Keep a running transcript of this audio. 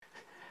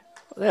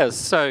That was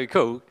so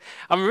cool.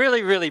 I'm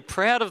really, really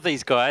proud of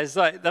these guys.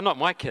 Like, they're not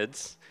my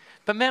kids,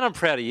 but man, I'm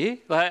proud of you.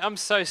 Like, I'm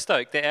so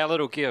stoked that our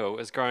little girl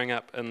is growing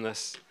up in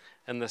this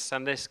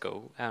Sunday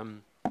school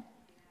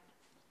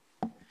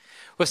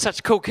with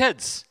such cool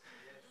kids.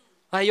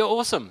 Like, you're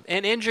awesome.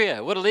 And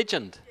Andrea, what a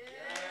legend.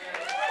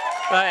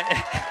 Like,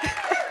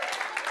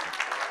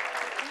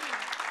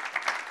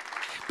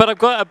 but I've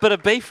got a bit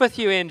of beef with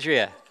you,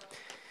 Andrea.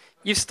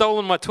 You've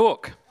stolen my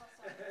talk,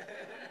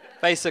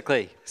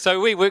 basically.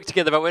 So we work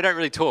together, but we don't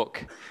really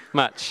talk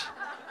much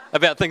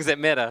about things that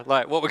matter,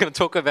 like what we're going to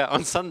talk about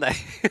on Sunday.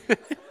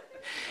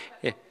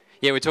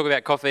 Yeah, we talk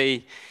about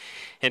coffee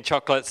and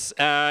chocolates.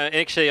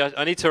 Actually,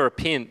 I need to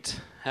repent,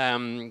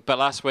 but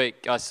last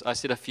week I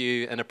said a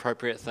few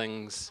inappropriate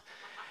things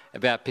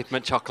about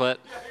peppermint chocolate.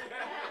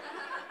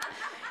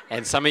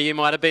 And some of you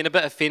might have been a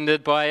bit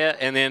offended by it.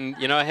 And then,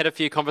 I had a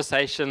few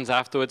conversations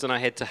afterwards and I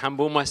had to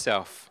humble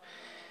myself.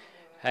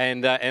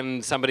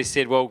 And somebody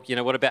said, well,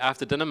 what about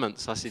after dinner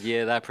mints? I said,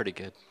 yeah, they're pretty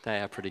good.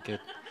 They are pretty good.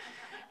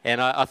 And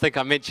I think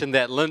I mentioned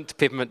that Lindt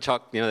peppermint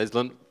chocolate, those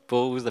Lindt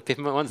balls, the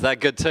peppermint ones, they're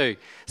good too.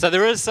 So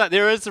there is a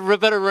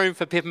bit of room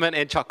for peppermint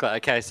and chocolate,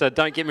 okay? So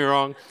don't get me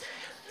wrong.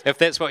 If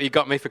that's what you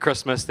got me for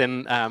Christmas,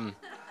 then,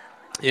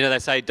 they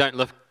say don't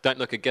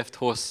look a gift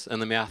horse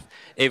in the mouth,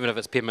 even if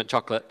it's peppermint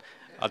chocolate.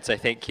 I'd say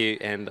thank you,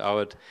 and I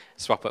would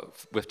swap it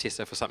with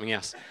Tessa for something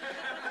else.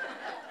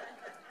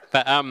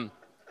 But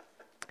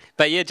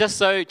yeah, just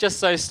so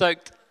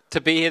stoked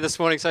to be here this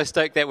morning. So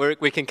stoked that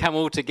we can come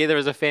all together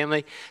as a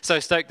family.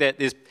 So stoked that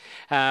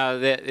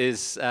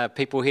there's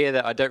people here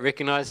that I don't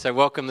recognise. So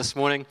welcome this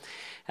morning.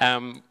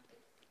 I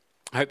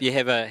hope you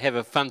have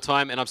a fun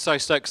time, and I'm so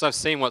stoked because I've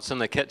seen what's in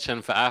the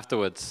kitchen for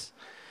afterwards.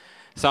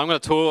 So I'm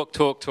going to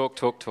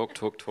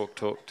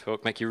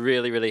talk, make you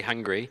really, really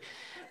hungry.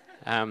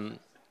 And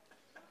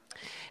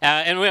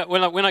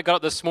when I got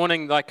up this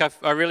morning, like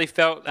I really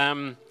felt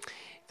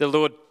the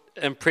Lord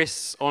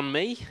impress on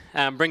me,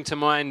 bring to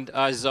mind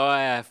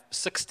Isaiah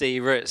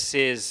 60, where it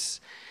says,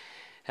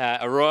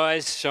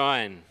 arise,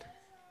 shine,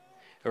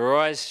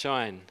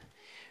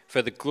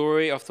 for the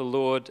glory of the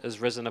Lord is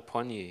risen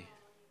upon you.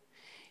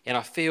 And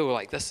I feel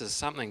like this is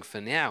something for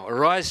now.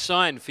 Arise,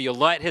 shine, for your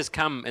light has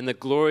come, and the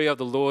glory of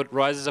the Lord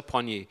rises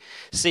upon you.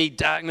 See,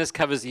 darkness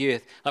covers the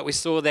earth. Like we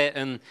saw that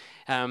in...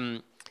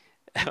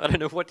 I don't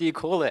know, what do you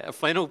call it? A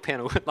flannel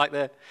panel. What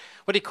do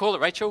you call it,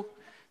 Rachel?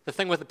 The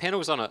thing with the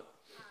panels on it.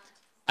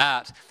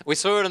 Art. We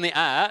saw it in the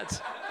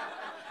art.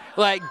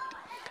 Like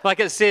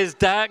it says,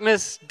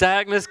 darkness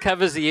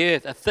covers the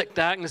earth. A thick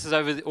darkness is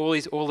over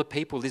all the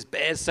people. There's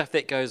bad stuff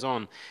that goes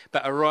on.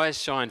 But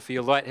arise, shine, for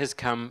your light has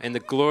come, and the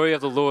glory of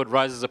the Lord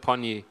rises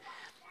upon you.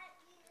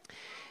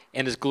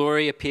 And his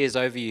glory appears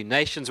over you.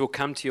 Nations will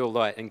come to your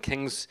light, and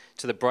kings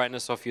to the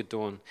brightness of your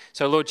dawn.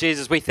 So, Lord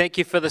Jesus, we thank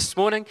you for this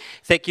morning.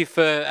 Thank you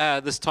for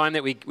this time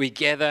that we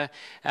gather.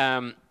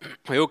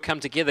 We all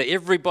come together.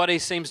 Everybody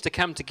seems to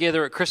come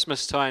together at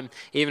Christmas time,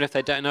 even if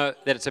they don't know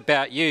that it's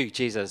about you,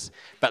 Jesus.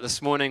 But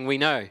this morning we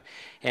know.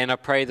 And I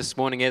pray this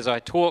morning as I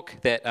talk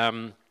that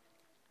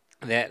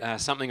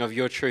something of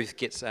your truth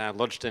gets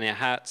lodged in our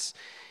hearts,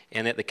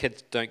 and that the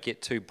kids don't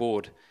get too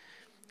bored,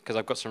 because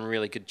I've got some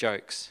really good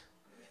jokes.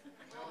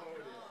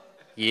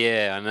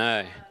 Yeah, I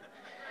know.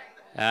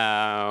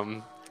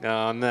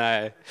 Oh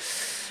no.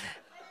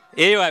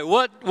 Anyway,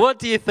 what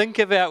do you think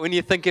about when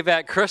you think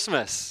about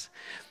Christmas?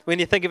 When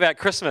you think about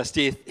Christmas,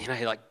 do you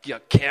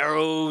got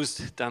carols,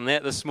 done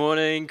that this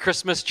morning,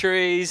 Christmas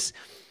trees,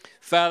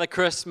 Father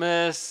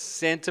Christmas,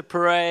 Santa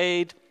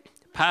parade,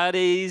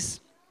 parties?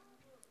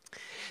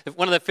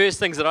 One of the first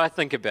things that I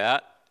think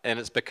about, and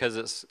it's because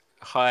it's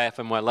high up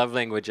in my love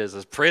languages,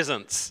 is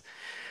presents.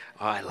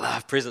 Oh, I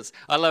love presents.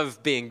 I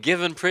love being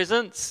given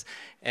presents,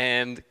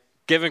 and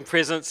giving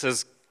presents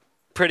is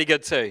pretty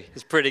good too.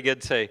 It's pretty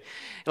good too.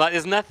 Like,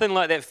 there's nothing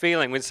like that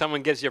feeling when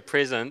someone gives you a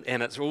present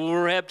and it's all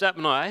wrapped up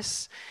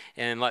nice,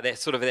 and like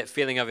that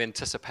feeling of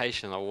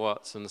anticipation of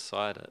what's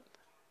inside it.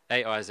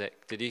 Hey,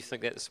 Isaac, did you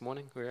think that this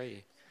morning? Where are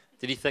you?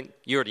 Did you think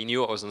you already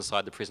knew what was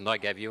inside the present I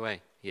gave you, eh?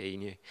 Yeah, you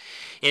knew.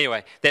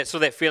 Anyway, that's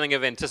that feeling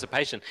of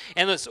anticipation.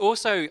 And it's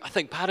also, I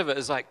think part of it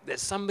is like that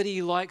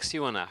somebody likes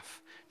you enough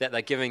that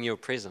they're giving you a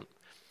present.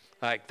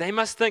 Like, they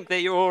must think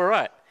that you're all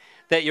right,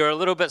 that you're a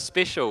little bit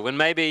special, and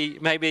maybe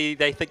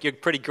they think you're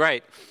pretty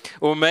great,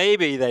 or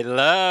maybe they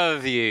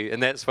love you,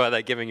 and that's why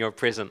they're giving you a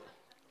present.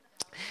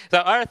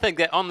 So I think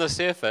that on the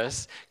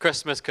surface,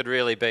 Christmas could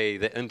really be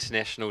the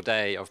International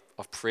Day of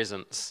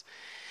Presents.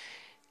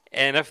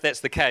 And if that's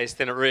the case,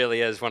 then it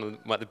really is one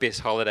of the best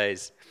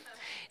holidays.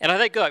 And I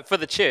think, like, for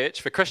the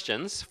church, for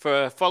Christians,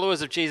 for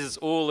followers of Jesus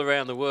all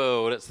around the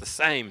world, it's the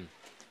same.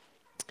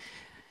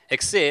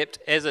 Except,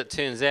 as it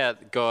turns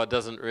out, God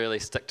doesn't really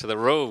stick to the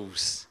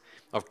rules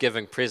of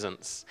giving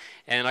presents.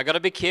 And I've got to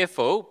be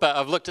careful, but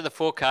I've looked at the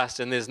forecast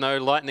and there's no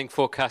lightning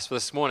forecast for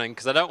this morning,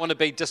 because I don't want to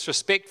be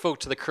disrespectful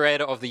to the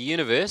creator of the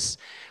universe,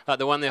 like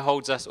the one that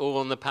holds us all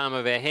in the palm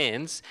of our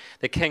hands,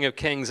 the King of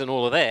Kings and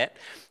all of that.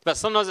 But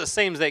sometimes it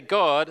seems that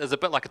God is a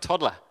bit like a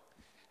toddler.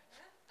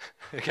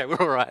 Okay, we're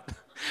all right.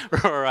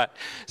 We're all right.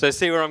 So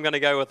see where I'm going to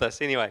go with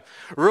this. Anyway,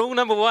 rule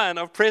number 1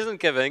 of present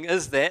giving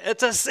is that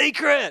it's a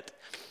secret.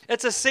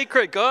 It's a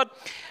secret, God.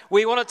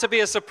 We want it to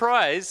be a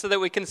surprise so that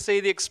we can see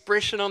the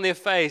expression on their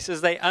face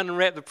as they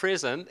unwrap the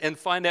present and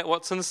find out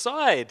what's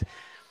inside.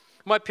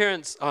 My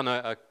parents, I'll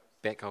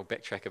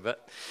backtrack a bit.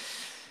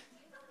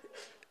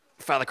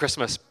 Father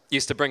Christmas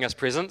used to bring us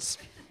presents.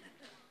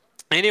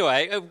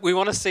 Anyway, we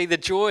want to see the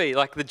joy,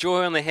 like the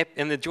joy and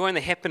the joy and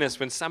the happiness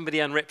when somebody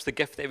unwraps the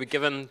gift that we've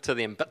given to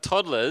them. But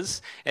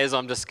toddlers, as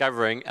I'm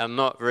discovering, are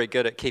not very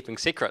good at keeping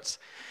secrets.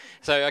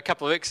 So a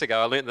couple of weeks ago,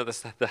 I learned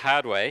that the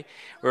hard way,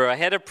 where I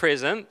had a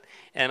present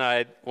and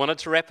I wanted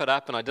to wrap it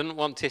up and I didn't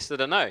want Tessa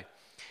to know.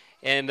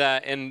 And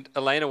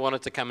Elena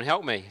wanted to come and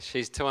help me.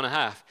 She's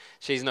 2.5.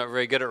 She's not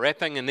very good at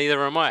wrapping, and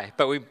neither am I.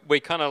 But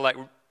we kind of like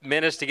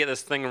managed to get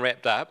this thing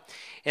wrapped up.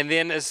 And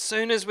then as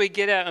soon as we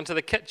get out into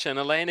the kitchen,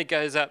 Elena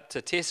goes up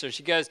to Tessa and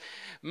she goes,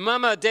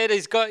 "Mama,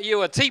 Daddy's got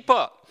you a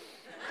teapot."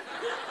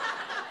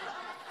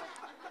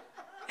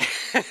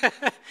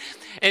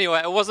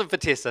 Anyway, it wasn't for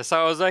Tessa, so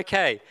I was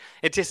okay.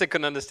 And Tessa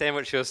couldn't understand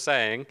what she was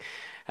saying,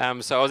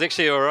 so I was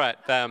actually all right.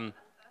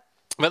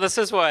 But this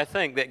is why I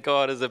think that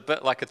God is a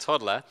bit like a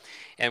toddler,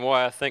 and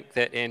why I think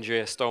that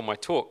Andrea stole my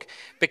talk.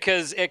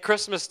 Because at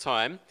Christmas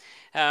time,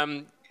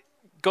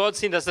 God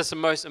sent us this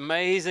most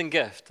amazing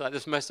gift, like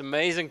this most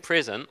amazing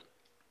present,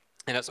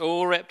 and it's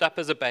all wrapped up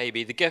as a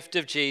baby, the gift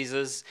of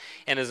Jesus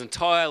and his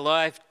entire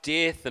life,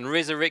 death, and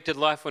resurrected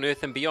life on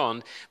earth and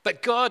beyond.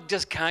 But God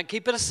just can't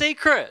keep it a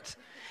secret.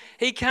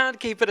 He can't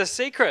keep it a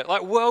secret.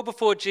 Like well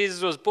before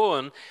Jesus was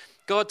born,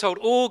 God told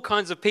all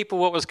kinds of people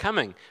what was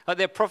coming. Like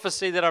that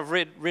prophecy that I've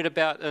read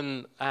about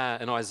in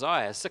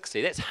Isaiah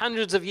 60. That's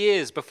hundreds of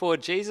years before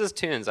Jesus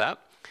turns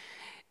up.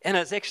 And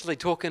it's actually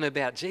talking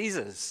about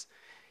Jesus,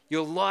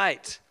 your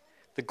light,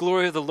 the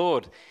glory of the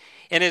Lord.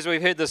 And as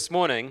we've heard this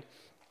morning,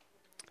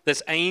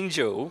 this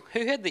angel,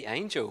 who had the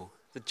angel?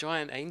 The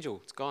giant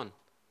angel, it's gone.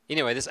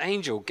 Anyway, this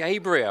angel,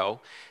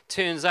 Gabriel,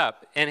 turns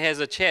up and has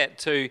a chat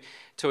to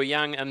a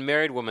young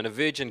unmarried woman, a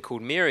virgin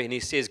called Mary, and he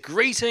says,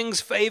 "Greetings,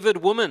 favored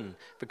woman,"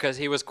 because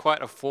he was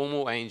quite a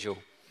formal angel.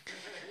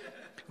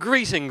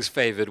 "Greetings,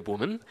 favored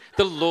woman,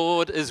 the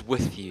Lord is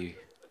with you,"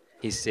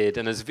 he said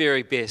in his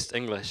very best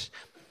English.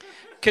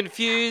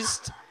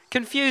 Confused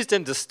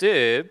and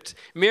disturbed,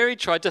 Mary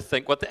tried to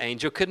think what the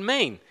angel could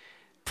mean.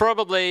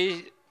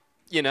 Probably,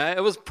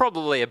 it was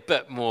probably a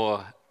bit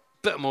more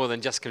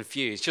than just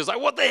confused. She was like,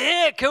 "What the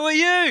heck? Who are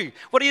you?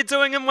 What are you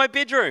doing in my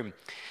bedroom?"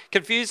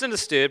 Confused and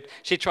disturbed,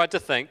 she tried to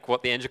think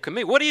what the angel could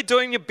mean. "What are you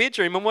doing in your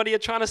bedroom, and what are you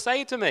trying to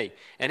say to me?"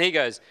 And he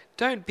goes,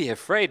 "Don't be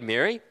afraid,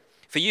 Mary,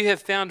 for you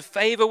have found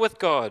favor with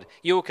God.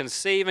 You will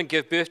conceive and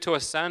give birth to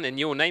a son, and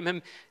you will name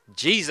him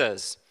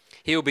Jesus.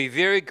 He will be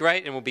very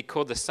great and will be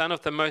called the Son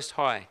of the Most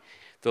High.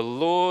 The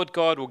Lord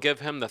God will give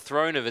him the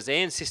throne of his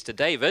ancestor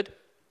David."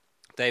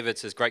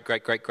 David's his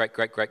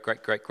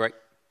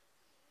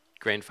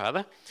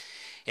great-great-great-great-great-great-great-grandfather.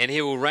 "And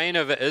he will reign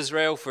over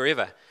Israel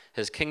forever.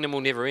 His kingdom will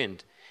never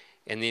end."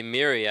 And then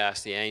Mary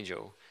asked the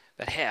angel,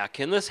 "But how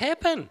can this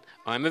happen?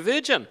 I'm a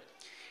virgin."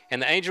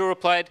 And the angel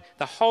replied,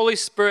 "The Holy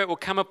Spirit will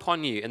come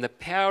upon you, and the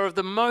power of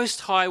the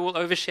Most High will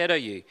overshadow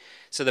you.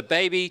 So the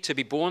baby to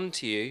be born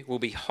to you will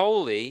be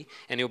holy,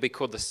 and he will be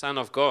called the Son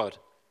of God."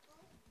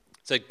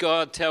 So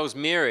God tells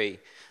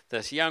Mary,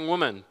 this young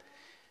woman,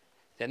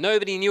 that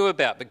nobody knew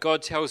about, but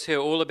God tells her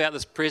all about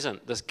this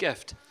present, this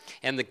gift.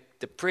 And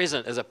the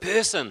present is a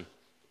person.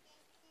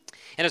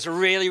 And it's a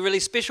really, really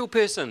special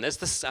person. It's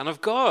the Son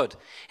of God.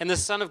 And the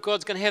Son of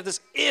God's going to have this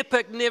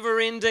epic,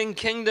 never-ending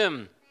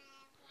kingdom.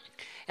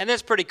 And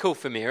that's pretty cool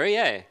for Mary,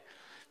 eh?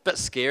 Bit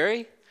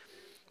scary,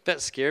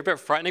 bit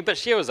frightening, but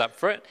she was up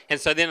for it. And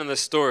so then in the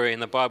story in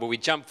the Bible, we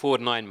jump forward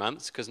 9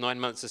 months, because 9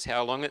 months is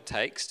how long it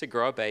takes to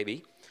grow a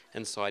baby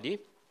inside you.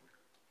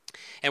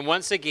 And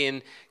once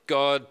again,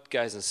 God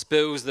goes and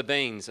spills the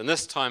beans. And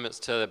this time it's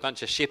to a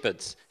bunch of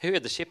shepherds. Who are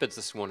the shepherds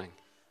this morning?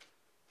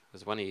 It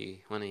was one of you.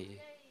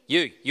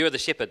 You are the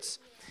shepherds.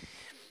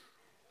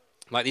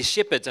 Like these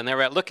shepherds, and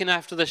they're out looking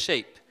after the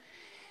sheep.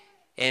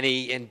 And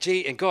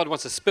God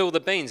wants to spill the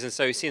beans, and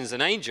so he sends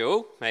an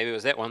angel, maybe it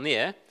was that one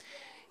there,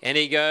 and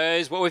he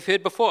goes, what we've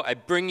heard before, "I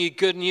bring you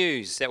good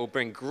news that will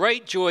bring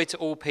great joy to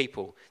all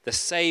people. The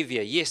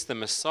Savior, yes, the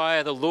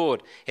Messiah, the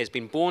Lord, has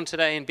been born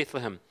today in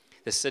Bethlehem,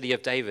 the city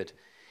of David,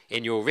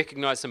 and you'll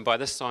recognize him by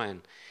this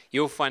sign.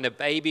 You'll find a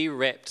baby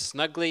wrapped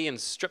snugly in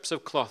strips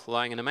of cloth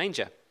lying in a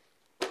manger."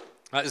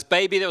 Like this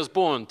baby that was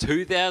born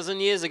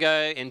 2,000 years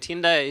ago in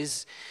 10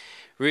 days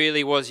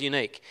really was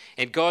unique.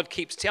 And God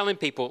keeps telling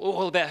people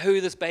all about who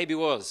this baby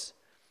was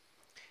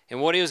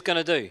and what he was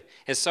going to do.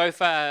 And so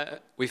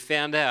far, we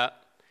found out,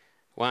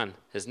 one,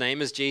 his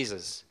name is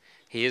Jesus.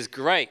 He is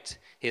great.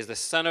 He is the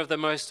Son of the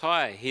Most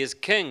High. He is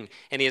King,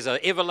 and he has an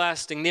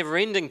everlasting,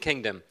 never-ending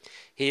kingdom.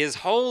 He is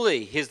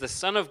holy. He is the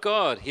Son of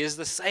God. He is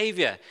the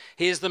Savior.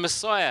 He is the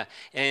Messiah.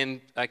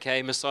 And,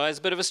 okay, Messiah is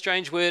a bit of a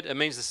strange word. It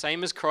means the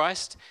same as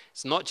Christ.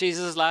 It's not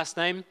Jesus' last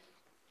name.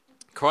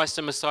 Christ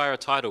and Messiah are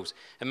titles.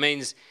 It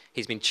means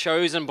he's been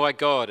chosen by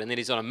God, and that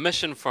he's on a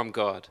mission from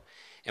God.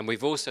 And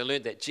we've also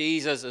learned that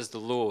Jesus is the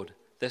Lord,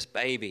 this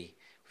baby.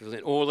 We've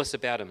learned all this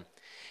about him.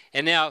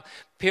 And now,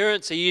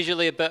 parents are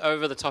usually a bit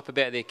over the top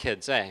about their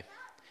kids, eh?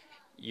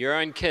 Your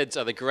own kids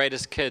are the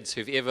greatest kids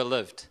who've ever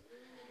lived.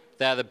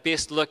 They're the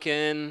best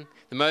looking,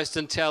 the most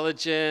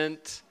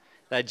intelligent,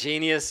 they're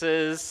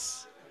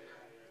geniuses.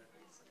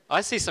 I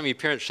see some of you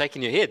parents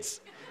shaking your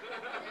heads.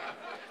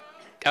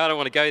 I don't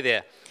want to go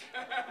there.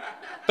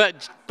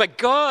 But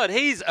God,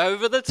 he's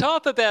over the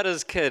top about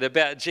his kid,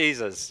 about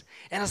Jesus.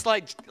 And it's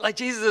like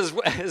Jesus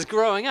is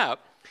growing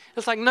up.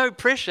 It's like no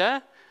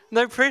pressure.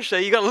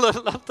 You got a lot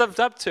to live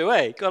up to,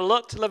 eh? Got a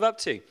lot to live up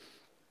to.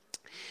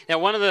 Now,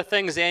 one of the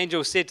things the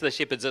angel said to the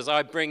shepherds is,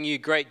 I bring you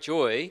great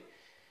joy.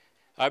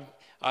 I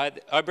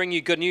bring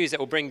you good news that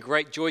will bring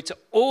great joy to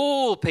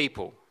all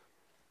people.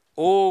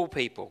 All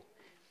people.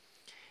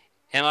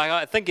 And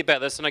I think about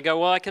this and I go,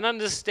 well, I can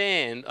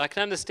understand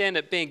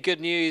it being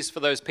good news for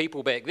those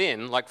people back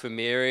then, like for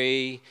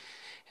Mary,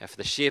 for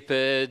the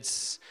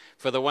shepherds,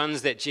 for the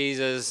ones that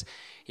Jesus,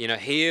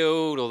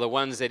 healed, or the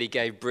ones that he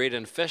gave bread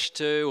and fish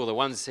to, or the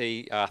ones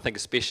I think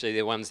especially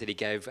the ones that he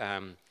gave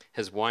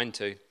his wine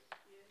to.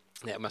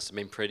 That must have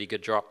been a pretty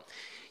good drop.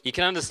 You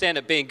can understand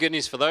it being good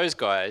news for those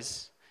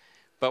guys,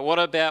 but what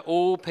about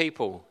all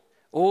people?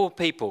 All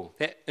people,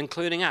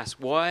 including us.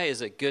 Why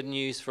is it good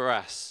news for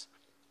us?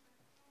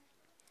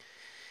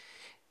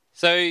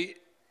 So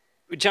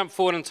we jump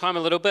forward in time a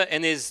little bit,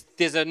 and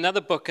there's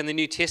another book in the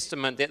New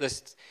Testament that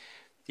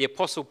the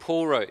Apostle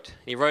Paul wrote.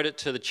 He wrote it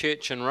to the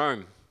church in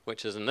Rome,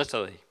 which is in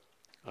Italy.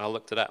 I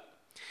looked it up.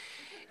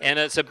 And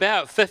it's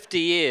about 50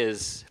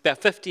 years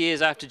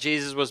after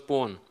Jesus was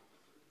born.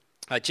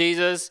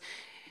 Jesus,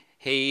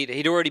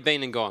 he'd already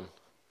been and gone.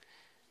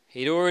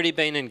 He'd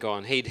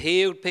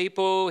healed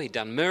people, he'd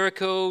done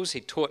miracles,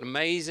 he'd taught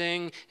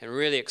amazing and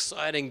really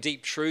exciting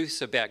deep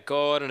truths about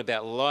God and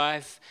about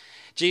life.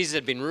 Jesus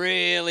had been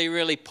really,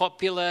 really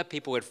popular.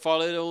 People had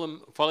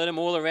followed him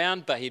all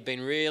around, but he'd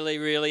been really,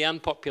 really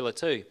unpopular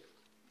too.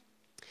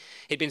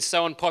 He'd been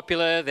so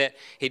unpopular that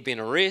he'd been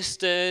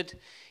arrested,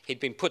 he'd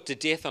been put to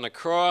death on a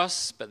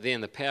cross, but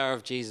then the power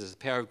of Jesus, the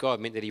power of God,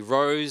 meant that he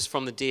rose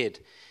from the dead.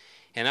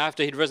 And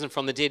after he'd risen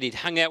from the dead, he'd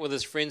hung out with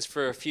his friends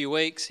for a few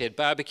weeks, he had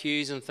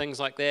barbecues and things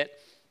like that.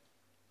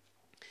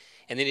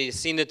 And then he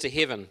ascended to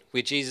heaven,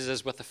 where Jesus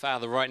is with the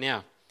Father right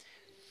now.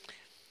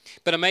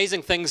 But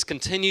amazing things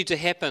continued to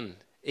happen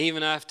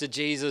even though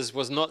Jesus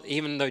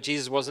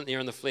wasn't there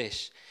in the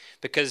flesh.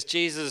 Because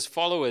Jesus'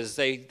 followers,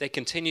 they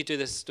continued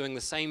doing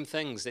the same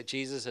things that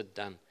Jesus had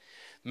done.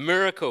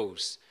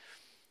 Miracles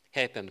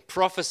happened,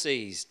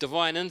 prophecies,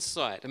 divine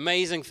insight,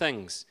 amazing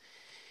things.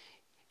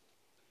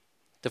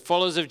 The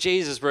followers of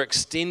Jesus were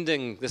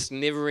extending this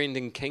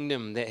never-ending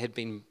kingdom that had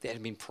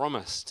been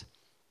promised,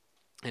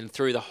 and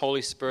through the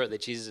Holy Spirit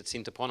that Jesus had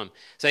sent upon him.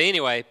 So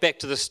anyway, back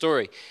to the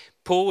story.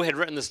 Paul had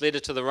written this letter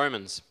to the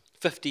Romans,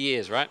 50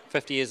 years, right?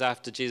 50 years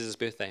after Jesus'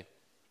 birthday.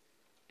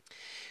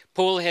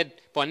 Paul had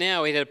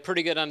a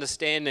pretty good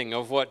understanding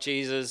of who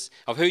Jesus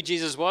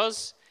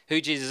was, who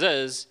Jesus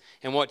is,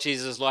 and what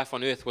Jesus' life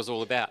on earth was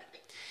all about.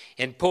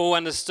 And Paul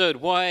understood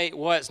why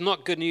it's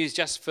not good news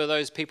just for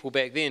those people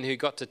back then who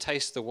got to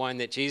taste the wine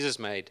that Jesus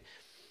made.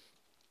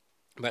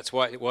 But it's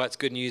why it's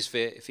good news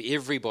for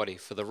everybody,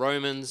 for the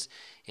Romans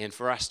and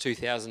for us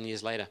 2,000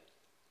 years later.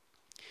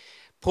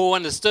 Paul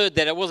understood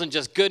that it wasn't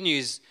just good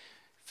news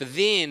for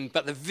then,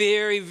 but the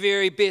very,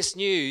 very best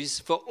news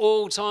for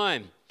all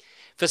time.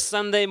 For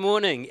Sunday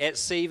morning at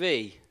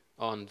CV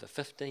on the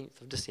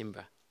 15th of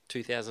December,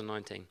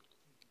 2019.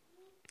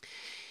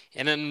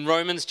 And in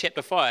Romans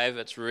chapter 5,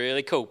 it's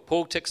really cool.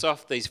 Paul ticks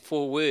off these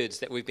 4 words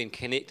that we've been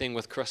connecting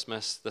with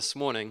Christmas this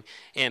morning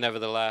and over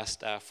the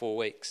last 4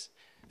 weeks.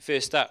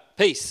 First up,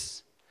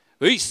 peace.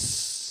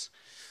 Peace.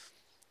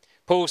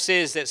 Paul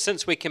says that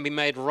since we can be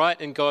made right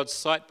in God's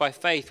sight by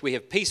faith, we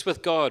have peace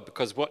with God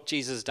because of what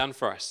Jesus has done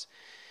for us.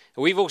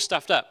 We've all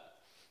stuffed up.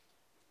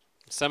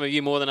 Some of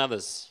you more than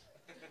others.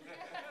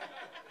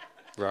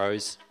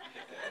 Rose.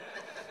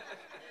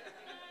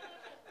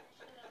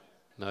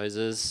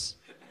 Noses.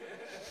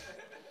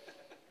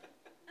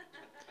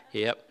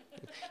 Yep.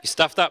 You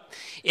stuffed up.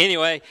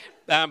 Anyway,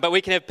 but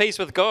we can have peace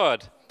with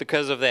God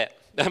because of that.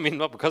 I mean,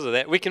 not because of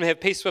that. We can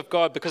have peace with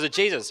God because of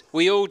Jesus.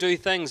 We all do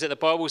things that the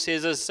Bible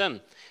says is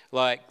sin.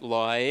 Like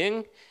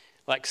lying,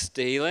 like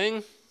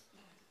stealing.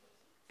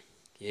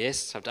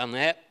 Yes, I've done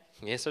that.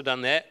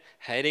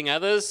 Hating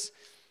others.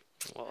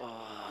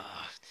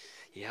 Oh,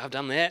 yeah, I've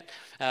done that.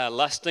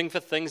 Lusting for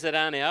things that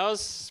aren't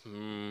ours.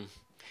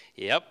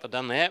 Yep, I've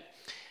done that.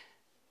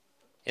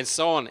 And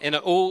so on. And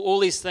all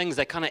these things,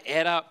 they kind of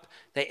add up.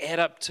 They add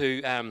up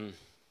to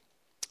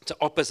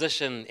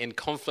opposition and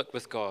conflict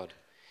with God.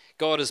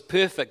 God is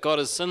perfect. God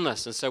is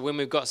sinless. And so when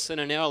we've got sin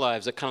in our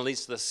lives, it kind of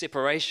leads to this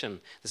separation,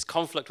 this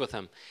conflict with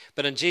him.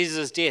 But in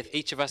Jesus' death,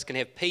 each of us can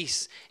have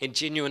peace and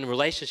genuine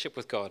relationship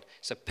with God.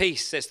 So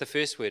peace, that's the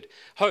first word.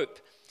 Hope.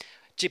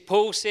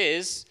 Paul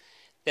says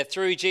that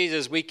through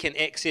Jesus, we can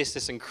access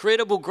this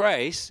incredible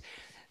grace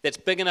that's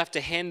big enough to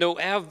handle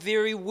our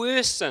very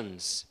worst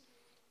sins.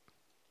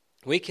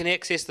 We can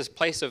access this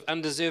place of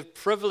undeserved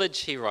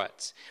privilege, he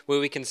writes, where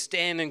we can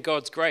stand in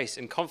God's grace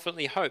and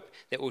confidently hope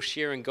that we'll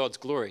share in God's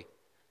glory.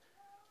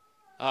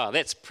 Oh,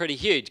 that's pretty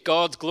huge.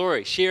 God's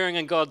glory, sharing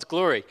in God's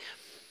glory.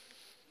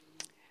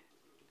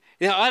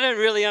 Now, I don't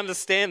really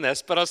understand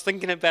this, but I was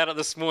thinking about it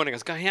this morning. I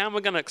was going, how am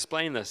I going to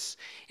explain this?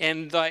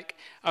 And I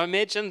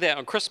imagine that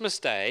on Christmas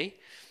Day,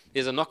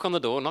 there's a knock on the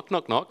door, knock,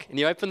 knock, knock, and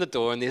you open the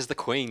door and there's the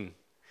Queen.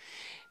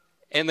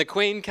 And the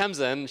Queen comes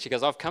in, she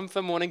goes, I've come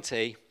for morning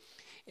tea.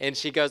 And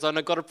she goes,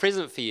 I've got a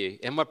present for you.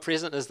 And my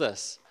present is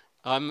this.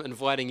 I'm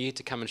inviting you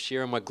to come and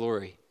share in my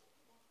glory.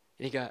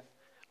 And you go,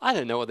 I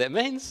don't know what that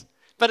means.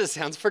 But it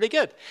sounds pretty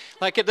good.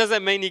 Like, it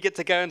doesn't mean you get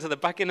to go into the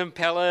Buckingham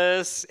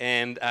Palace,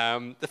 and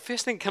the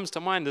first thing that comes to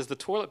mind is the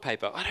toilet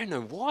paper. I don't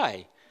know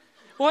why.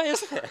 Why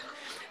is that?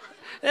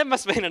 That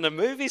must have been in a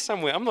movie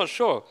somewhere. I'm not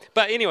sure.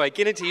 But anyway,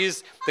 getting to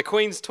use the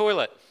Queen's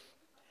toilet.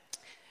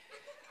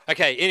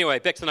 Okay, anyway,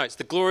 back to the notes.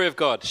 The glory of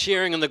God,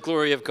 sharing in the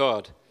glory of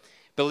God.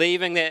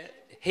 Believing that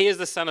He is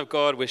the Son of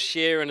God, we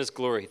share in His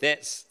glory.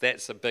 That's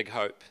a big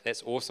hope.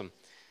 That's awesome.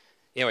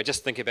 Anyway,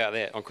 just think about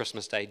that on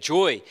Christmas Day.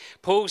 Joy.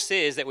 Paul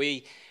says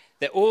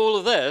that all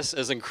of this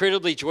is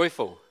incredibly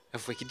joyful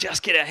if we could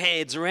just get our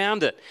heads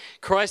around it.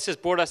 Christ has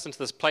brought us into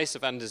this place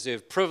of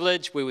undeserved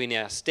privilege where we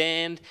now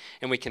stand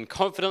and we can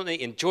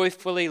confidently and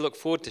joyfully look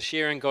forward to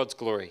sharing God's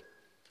glory.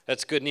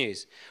 That's good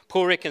news.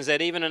 Paul reckons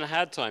that even in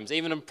hard times,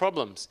 even in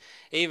problems,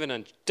 even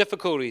in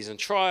difficulties and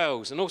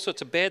trials and all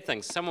sorts of bad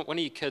things. One of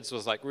you kids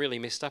was like really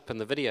messed up in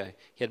the video.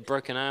 He had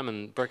broken arm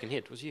and broken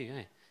head. It was you,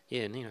 eh?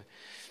 Yeah, and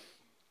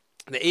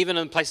that even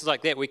in places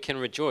like that we can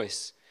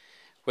rejoice,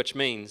 which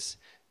means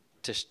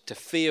to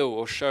feel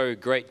or show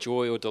great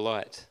joy or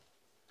delight.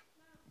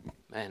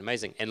 Man,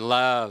 amazing. And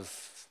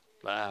love.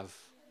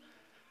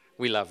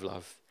 We love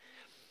love.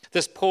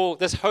 This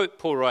hope,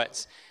 Paul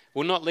writes,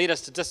 will not lead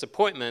us to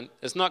disappointment.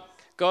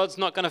 God's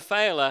not going to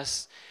fail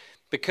us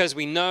because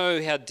we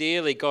know how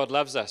dearly God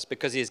loves us,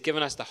 because He has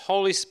given us the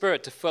Holy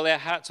Spirit to fill our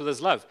hearts with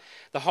His love.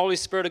 The Holy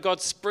Spirit of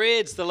God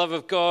spreads the love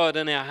of God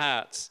in our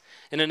hearts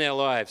and in our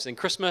lives. And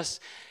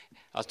Christmas,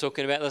 I was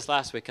talking about this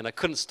last week and I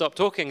couldn't stop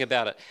talking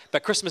about it.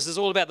 But Christmas is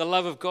all about the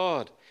love of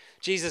God.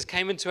 Jesus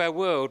came into our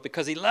world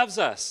because He loves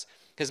us.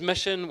 His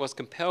mission was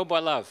compelled by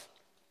love.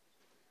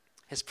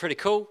 It's pretty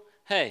cool.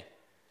 Hey,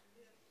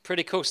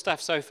 pretty cool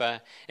stuff so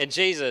far. And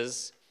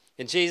Jesus,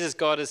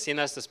 God has sent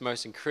us this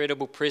most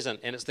incredible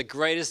present, and it's the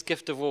greatest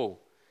gift of all.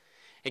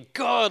 And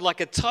God, like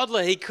a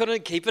toddler, He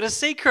couldn't keep it a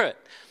secret.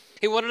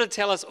 He wanted to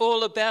tell us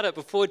all about it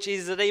before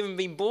Jesus had even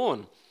been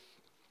born.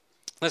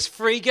 This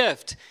free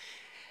gift.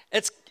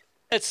 It's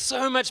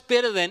so much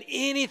better than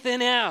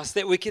anything else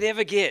that we could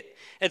ever get.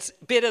 It's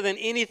better than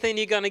anything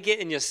you're going to get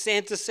in your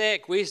Santa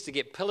sack. We used to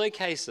get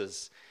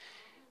pillowcases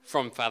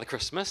from Father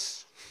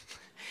Christmas.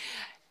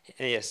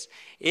 Yes.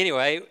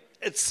 Anyway,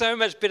 it's so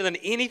much better than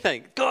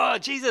anything.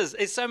 God, Jesus,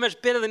 it's so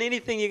much better than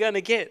anything you're going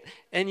to get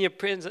in your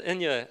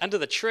under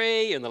the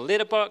tree, in the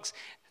letterbox.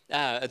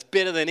 It's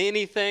better than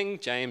anything,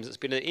 James. It's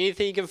better than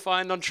anything you can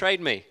find on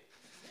Trade Me.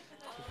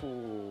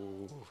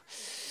 Ooh.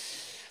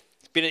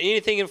 Better than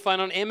anything you can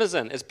find on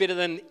Amazon. It's better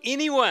than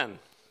anyone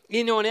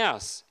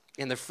else.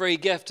 And the free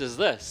gift is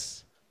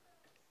this.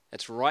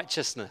 It's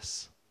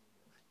righteousness.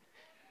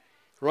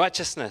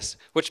 Righteousness,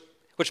 which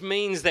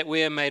means that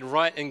we are made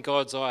right in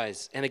God's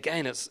eyes. And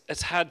again,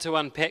 it's hard to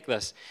unpack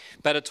this.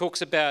 But it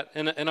talks about,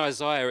 in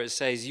Isaiah, it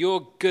says,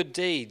 your good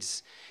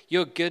deeds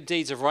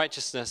of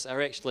righteousness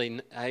are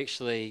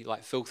actually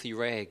like filthy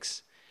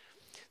rags.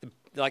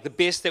 Like the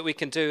best that we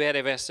can do out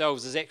of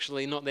ourselves is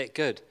actually not that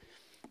good.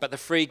 But the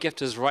free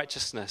gift is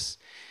righteousness.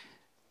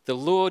 The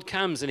Lord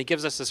comes and He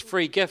gives us this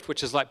free gift,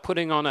 which is like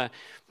putting on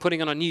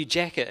a new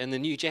jacket, and the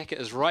new jacket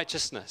is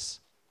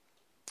righteousness.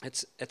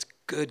 It's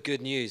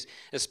good news.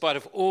 In spite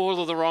of all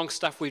of the wrong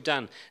stuff we've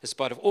done, in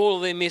spite of all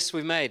of the mess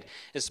we've made,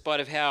 in spite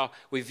of how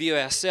we view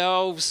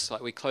ourselves,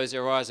 like we close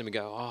our eyes and we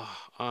go, oh,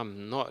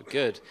 I'm not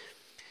good.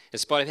 In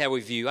spite of how we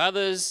view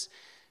others,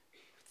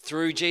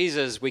 through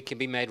Jesus we can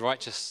be made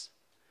righteous.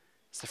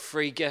 It's the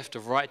free gift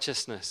of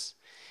righteousness.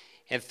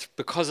 And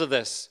because of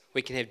this,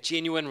 we can have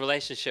genuine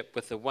relationship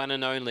with the one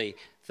and only,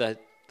 the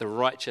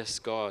righteous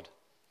God.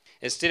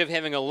 Instead of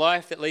having a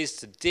life that leads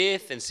to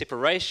death and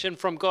separation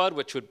from God,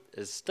 which would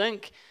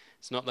stink,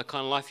 it's not the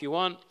kind of life you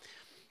want.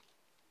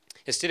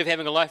 Instead of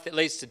having a life that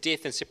leads to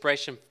death and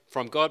separation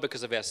from God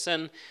because of our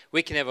sin,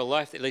 we can have a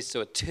life that leads to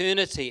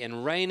eternity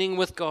and reigning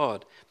with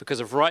God because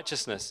of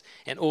righteousness.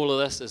 And all of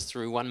this is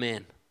through one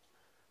man.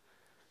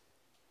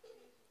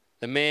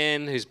 The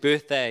man whose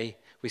birthday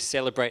we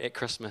celebrate at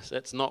Christmas.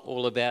 It's not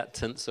all about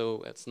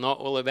tinsel. It's not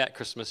all about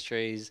Christmas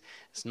trees.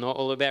 It's not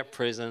all about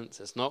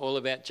presents. It's not all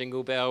about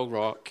Jingle Bell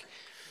Rock.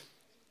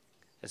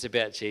 It's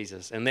about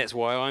Jesus. And that's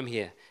why I'm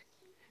here.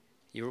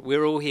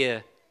 We're all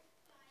here.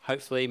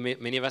 Hopefully,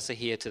 many of us are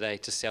here today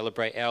to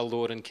celebrate our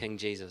Lord and King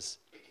Jesus.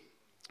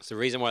 It's the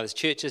reason why this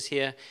church is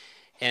here,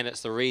 and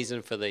it's the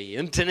reason for the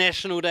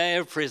International Day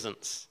of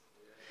Presents.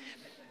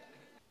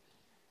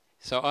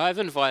 So I've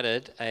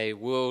invited a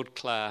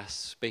world-class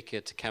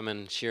speaker to come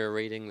and share a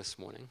reading this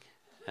morning.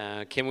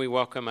 Can we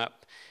welcome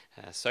up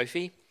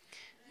Sophie,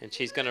 and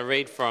she's going to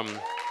read from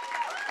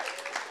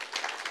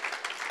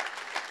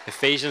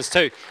Ephesians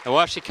 2. And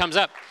while she comes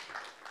up,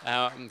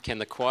 can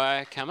the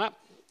choir come up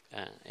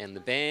and the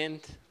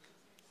band?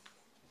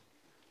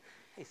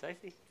 Hey,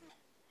 Sophie.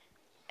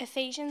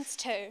 Ephesians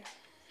 2.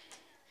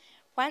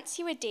 Once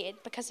you were dead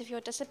because of your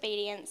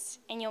disobedience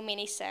and your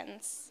many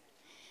sins.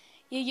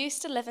 You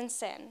used to live in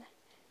sin,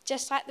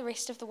 just like the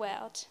rest of the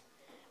world,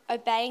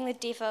 obeying the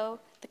devil,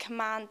 the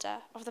commander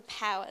of the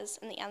powers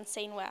in the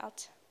unseen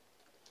world.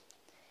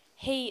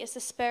 He is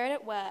the spirit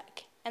at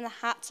work in the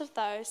hearts of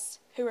those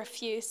who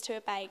refuse to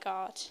obey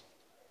God.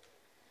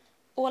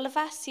 All of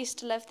us used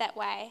to live that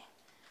way,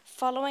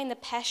 following the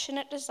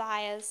passionate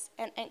desires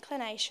and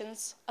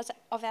inclinations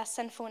of our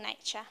sinful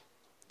nature.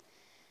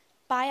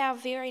 By our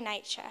very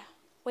nature,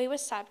 we were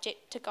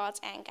subject to God's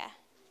anger,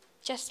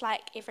 just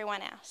like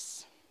everyone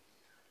else.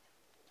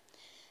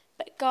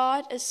 But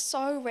God is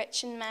so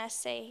rich in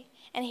mercy,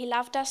 and he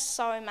loved us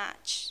so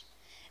much,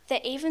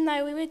 that even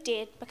though we were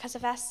dead because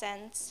of our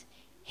sins,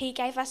 he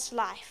gave us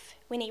life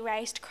when he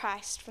raised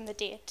Christ from the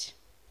dead.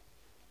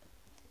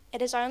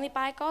 It is only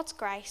by God's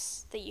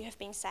grace that you have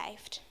been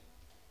saved.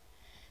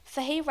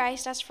 For he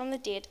raised us from the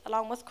dead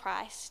along with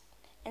Christ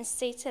and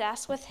seated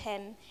us with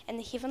him in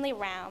the heavenly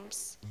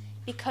realms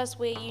because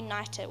we are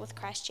united with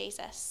Christ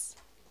Jesus.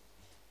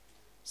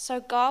 So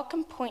God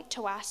can point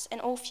to us in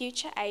all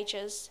future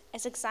ages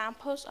as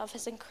examples of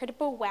his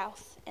incredible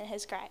wealth in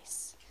his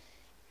grace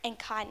and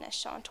kindness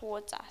shown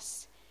towards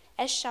us,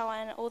 as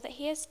shown in all that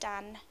he has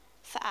done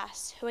for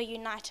us who are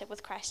united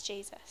with Christ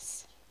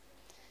Jesus.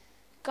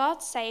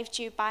 God saved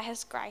you by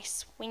his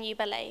grace when you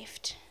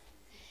believed,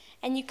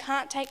 and you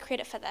can't take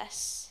credit for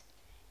this.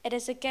 It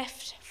is a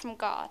gift from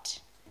God.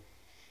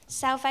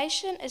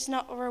 Salvation is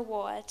not a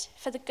reward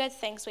for the good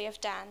things we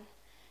have done,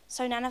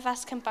 so none of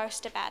us can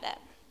boast about it.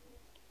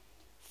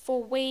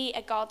 For we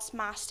are God's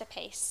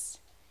masterpiece.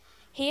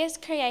 He has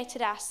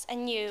created us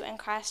anew in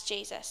Christ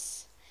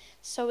Jesus,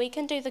 so we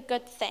can do the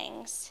good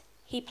things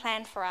he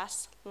planned for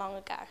us long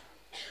ago.